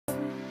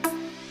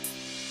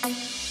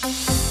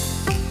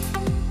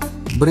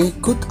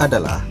Berikut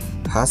adalah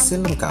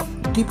hasil lengkap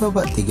di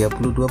babak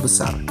 32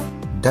 besar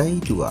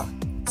DAI 2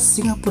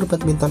 Singapura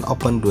Badminton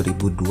Open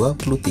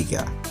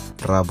 2023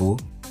 Rabu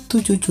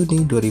 7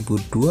 Juni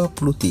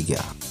 2023.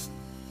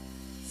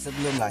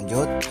 Sebelum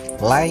lanjut,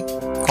 like,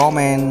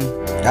 komen,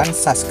 dan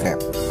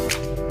subscribe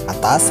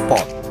atas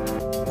spot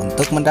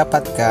untuk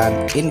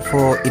mendapatkan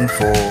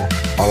info-info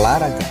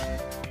olahraga.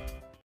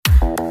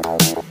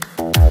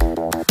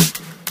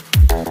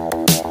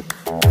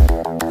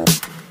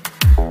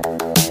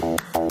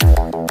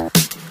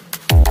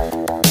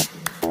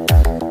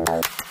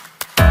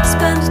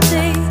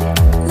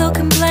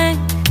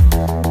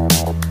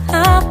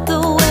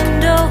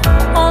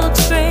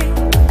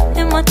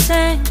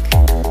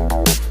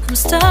 I'm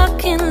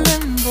stuck in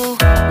limbo,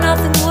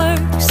 nothing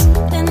works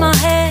in my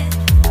head.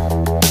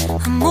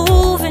 I'm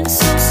moving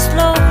so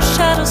slow,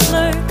 shadows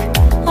lurk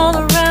all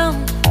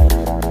around.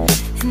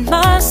 In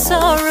my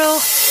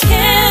sorrow,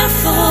 can't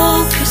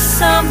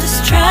focus, I'm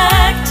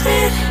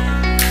distracted,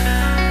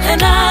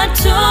 and I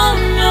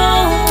don't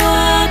know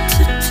what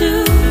to do.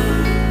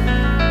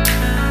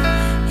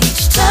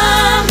 Each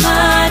time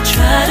I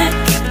try to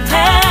get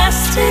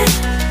past it,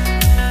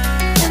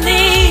 in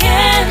the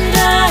end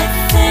I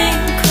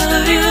think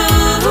of you.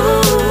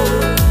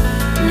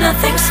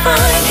 Nothing's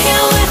fine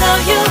here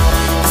without you.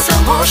 The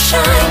sun won't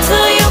shine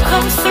till you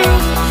come through.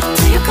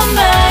 Till you come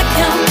back,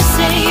 I'm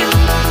missing you.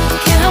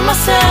 Can't help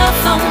myself,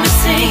 I'm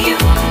missing you.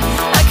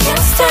 I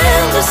can't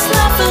stand this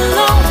life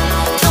alone.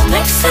 Don't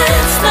make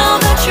sense now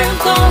that you're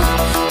gone.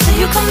 Till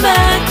you come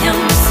back, I'm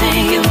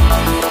missing you.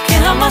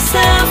 Can't help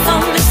myself,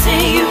 I'm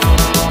missing you.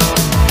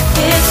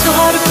 It's so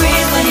hard to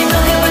breathe when you're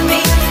not here with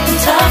me. And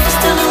tough is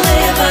still to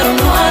live, I don't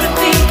know how to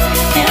be.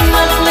 In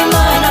my lonely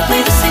mind, I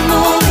play the same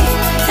movie.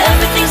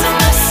 Everything's a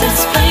mess,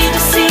 it's plain to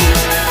see.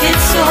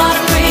 It's so hard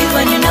to breathe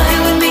when you're not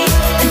here with me.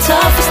 And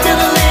tough is still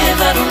to live,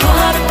 I don't know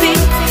how to be.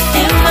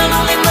 In my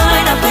lonely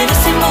mind, I play the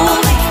same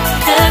movie.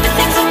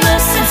 Everything's a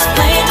mess, it's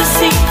plain to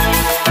see.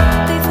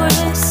 Before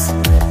this,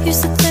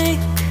 used to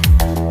think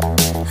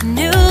I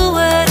knew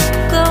where to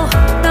go.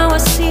 Now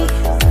I see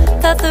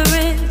that there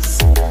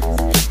is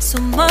so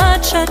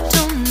much I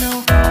don't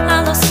know. I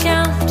lost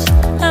count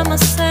at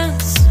my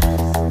sense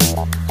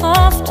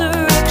of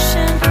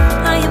direction.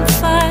 I am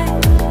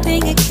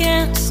fighting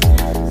against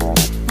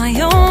my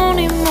own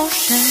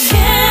emotion.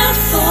 Can't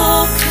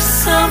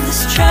focus, I'm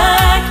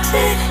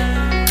distracted,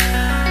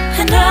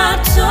 and I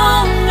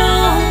don't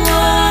know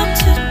what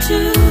to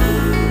do.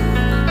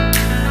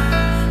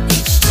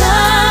 Each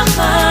time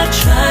I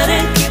try to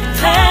get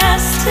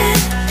past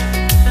it,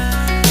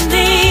 in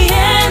the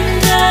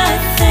end I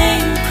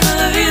think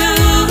of you.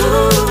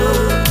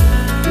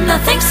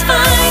 Nothing's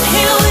fine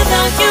here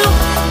without you.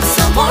 The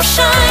sun won't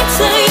shine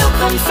till you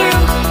come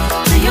through.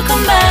 Till you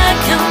come back,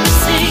 I'm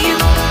missing you.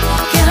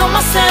 Can't help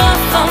myself,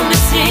 I'm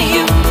missing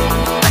you.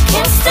 I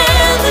can't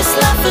stand this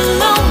life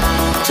alone.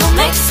 Don't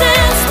make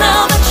sense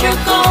now that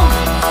you're gone.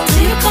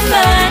 Till you come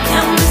back,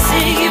 I'm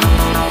missing you.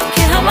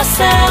 Can't help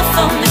myself,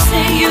 I'm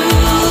missing you.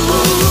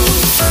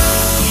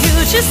 You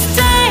just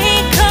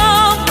take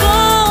up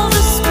all the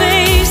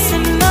space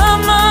in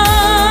my mind.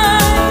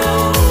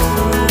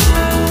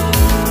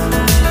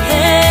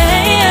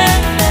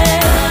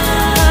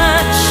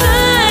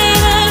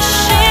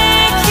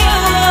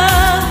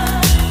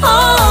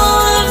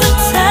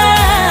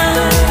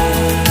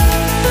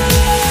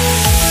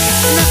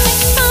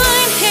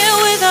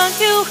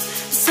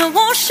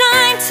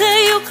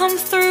 Come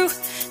through,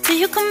 till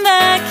you come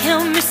back,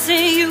 I'm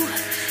missing you.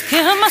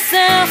 Can't help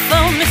myself,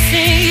 I'm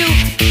missing you.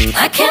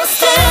 I can't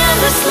stand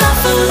this life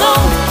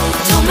alone.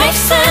 Don't make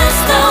sense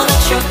now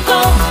that you're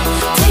gone.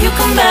 Till you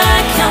come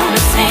back, I'm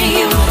missing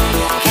you.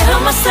 Can't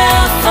help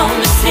myself, I'm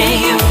missing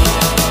you.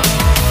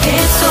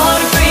 It's so hard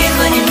to breathe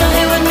when you're not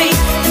here with me.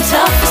 And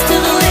tough is still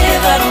to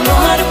live, I don't know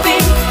how to be.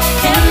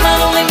 In my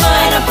lonely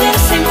mind, I play the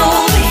same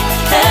movie.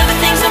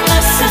 Everything's a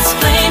mess, it's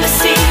plain to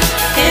see.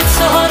 It's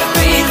so hard to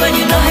breathe when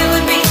you're not here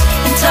with me.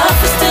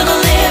 Tough is still to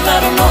live, I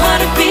don't know how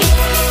to be.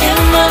 In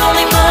my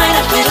lonely mind,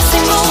 I play the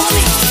same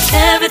movie.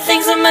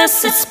 Everything's a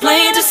mess, it's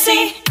plain to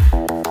see.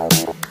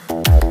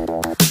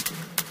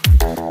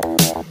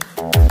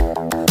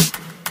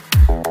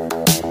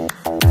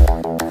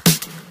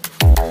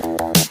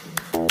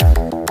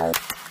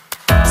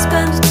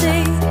 Spend a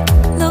day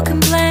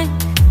looking blank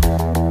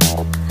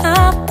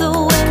out the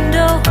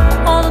window,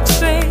 all looks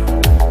great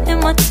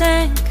in my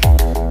tank.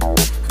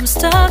 I'm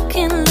stuck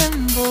in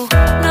limbo,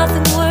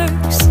 nothing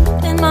works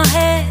in my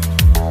head.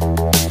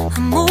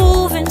 I'm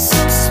moving so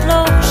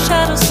slow,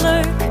 shadows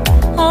lurk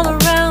all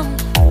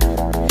around.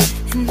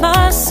 In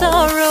my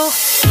sorrow,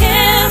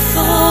 can't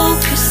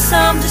focus,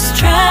 I'm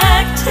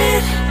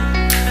distracted,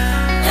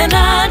 and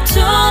I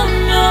don't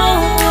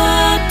know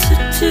what to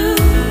do.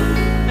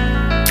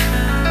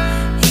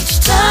 Each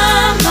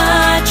time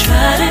I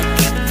try to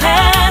get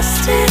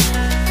past it,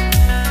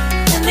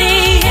 in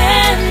the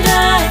end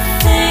I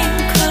think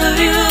of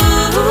you.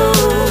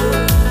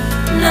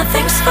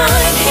 Nothing's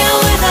fine here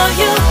without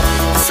you.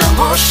 The sun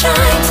won't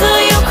shine till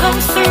you come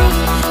through.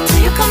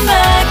 Till you come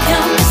back,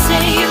 I'm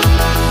missing you.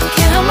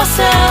 Can't help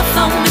myself,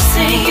 I'm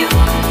missing you.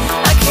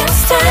 I can't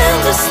stand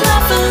this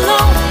life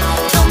alone.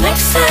 Don't make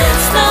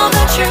sense now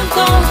that you're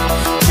gone.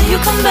 Till you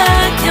come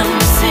back, I'm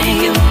missing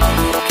you.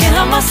 Can't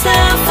help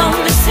myself, I'm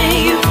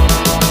missing you.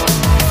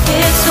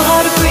 It's so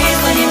hard to breathe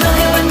when you're not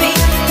here with me.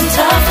 And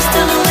tough is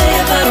still to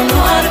live, I don't know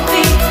how to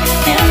be.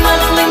 In my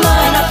lonely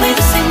mind, I play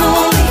the same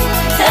movie.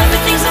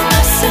 Everything's a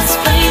mess, it's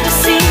plain to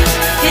see.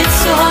 It's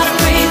so hard to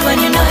breathe when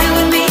you're not here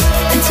with me.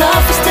 And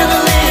tough is still to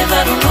live,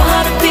 I don't know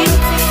how to be.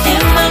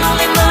 In my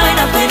lonely mind,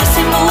 I play the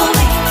same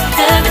movie.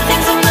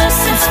 Everything's a mess,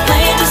 it's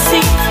plain to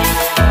see.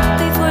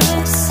 Before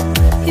this,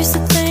 used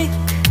to think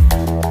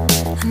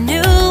I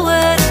knew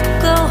where to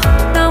go.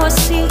 Now I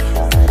see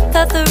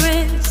that there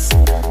is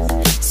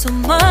so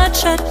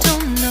much I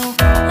don't know.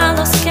 I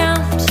lost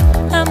count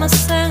at my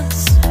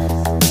sense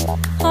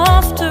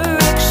of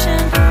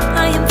direction.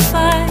 I am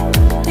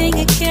fighting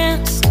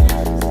against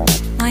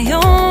my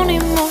own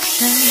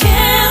emotion.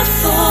 Can't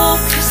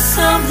focus,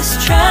 I'm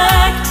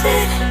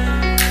distracted,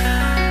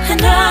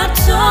 and I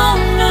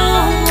don't know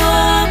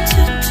what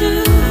to do.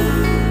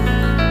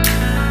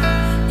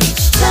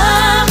 Each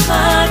time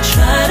I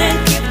try to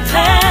get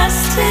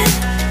past it,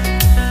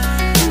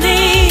 in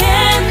the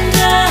end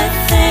I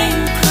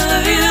think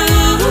of you.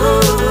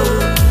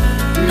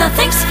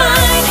 Nothing's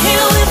fine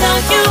here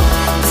without you.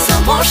 The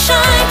sun won't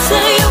shine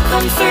till you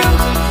come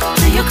through.